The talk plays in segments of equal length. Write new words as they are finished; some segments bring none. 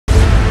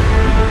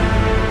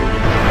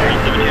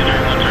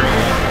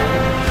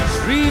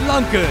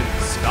Lankan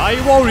Sky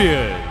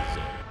Warriors.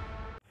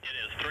 It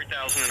is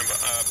 3,000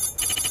 and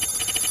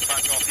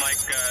back off mic,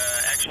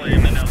 actually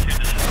I'm in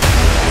altitude.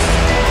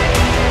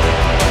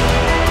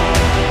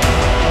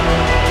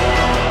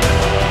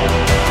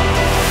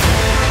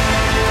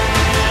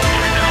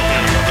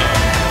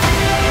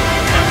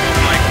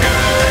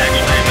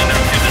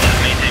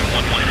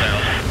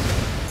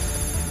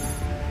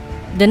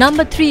 The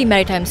number 3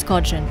 Maritime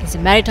Squadron is a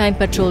maritime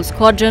patrol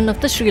squadron of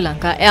the Sri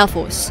Lanka Air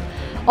Force.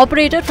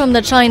 Operated from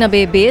the China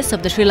Bay base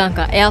of the Sri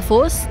Lanka Air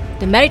Force,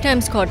 the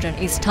Maritime Squadron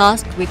is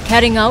tasked with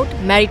carrying out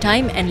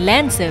maritime and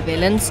land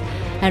surveillance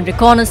and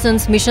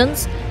reconnaissance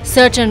missions,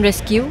 search and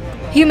rescue,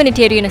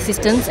 humanitarian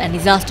assistance and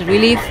disaster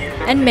relief,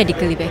 and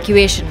medical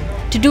evacuation.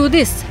 To do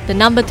this, the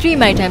number 3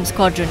 Maritime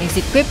Squadron is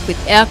equipped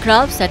with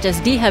aircraft such as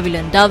de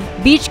Havilland Dove,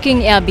 Beach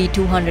King Air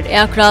B-200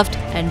 aircraft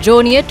and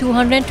Dornier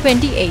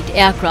 228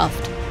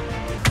 aircraft.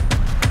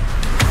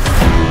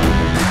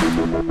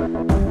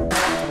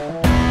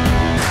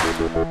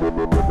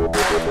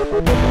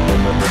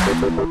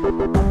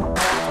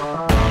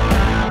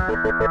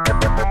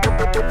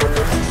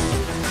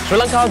 ශ්‍රී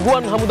ලංකා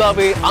ගුවන්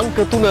හමුදාවේ අංක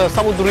 3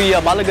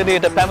 සමුද්‍රීය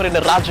බලගණයට පැවරෙන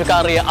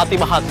රාජකාරිය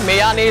අතිමහත් මේ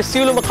යානයේ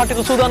සියලුම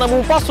කටයුතු සූදානම්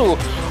වූ පසු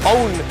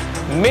ඔවුන්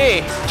මේ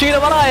චීන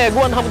වරාය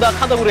ගුවන් හමුදා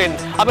කඳවුරෙන්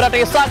අපේ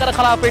රටේ සාගර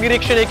කලාපය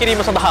නිරීක්ෂණය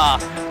කිරීම සඳහා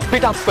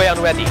පිටත්ව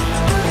යනු ඇති.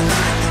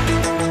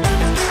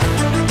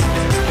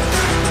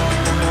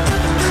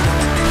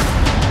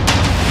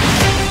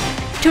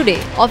 Today,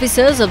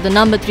 officers of the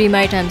number 3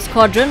 Maritime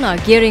Squadron are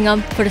gearing up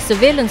for a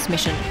surveillance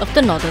mission of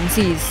the Northern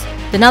Seas.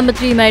 The number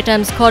 3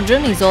 Maritime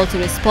Squadron is also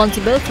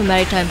responsible for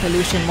maritime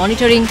pollution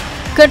monitoring,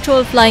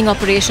 control flying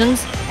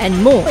operations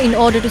and more in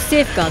order to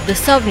safeguard the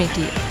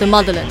sovereignty of the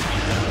motherland.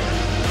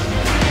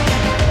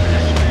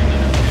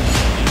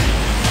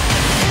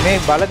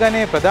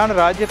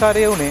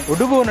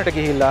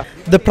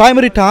 The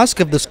primary task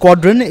of the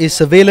squadron is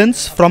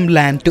surveillance from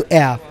land to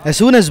air. As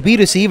soon as we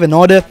receive an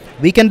order,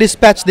 we can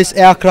dispatch this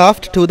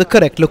aircraft to the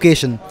correct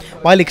location.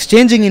 While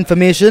exchanging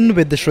information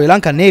with the Sri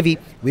Lanka Navy,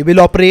 we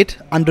will operate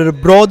under a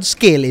broad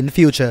scale in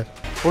future.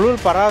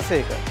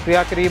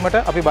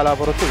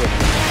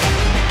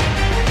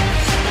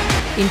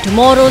 In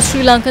tomorrow's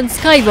Sri Lankan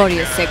Sky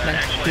Warriors segment,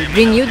 we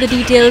bring you the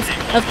details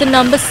of the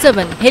number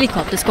 7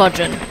 Helicopter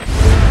Squadron.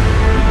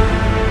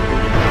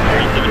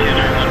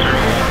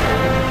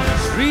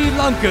 Sri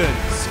Lankan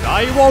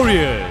Sky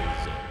Warriors.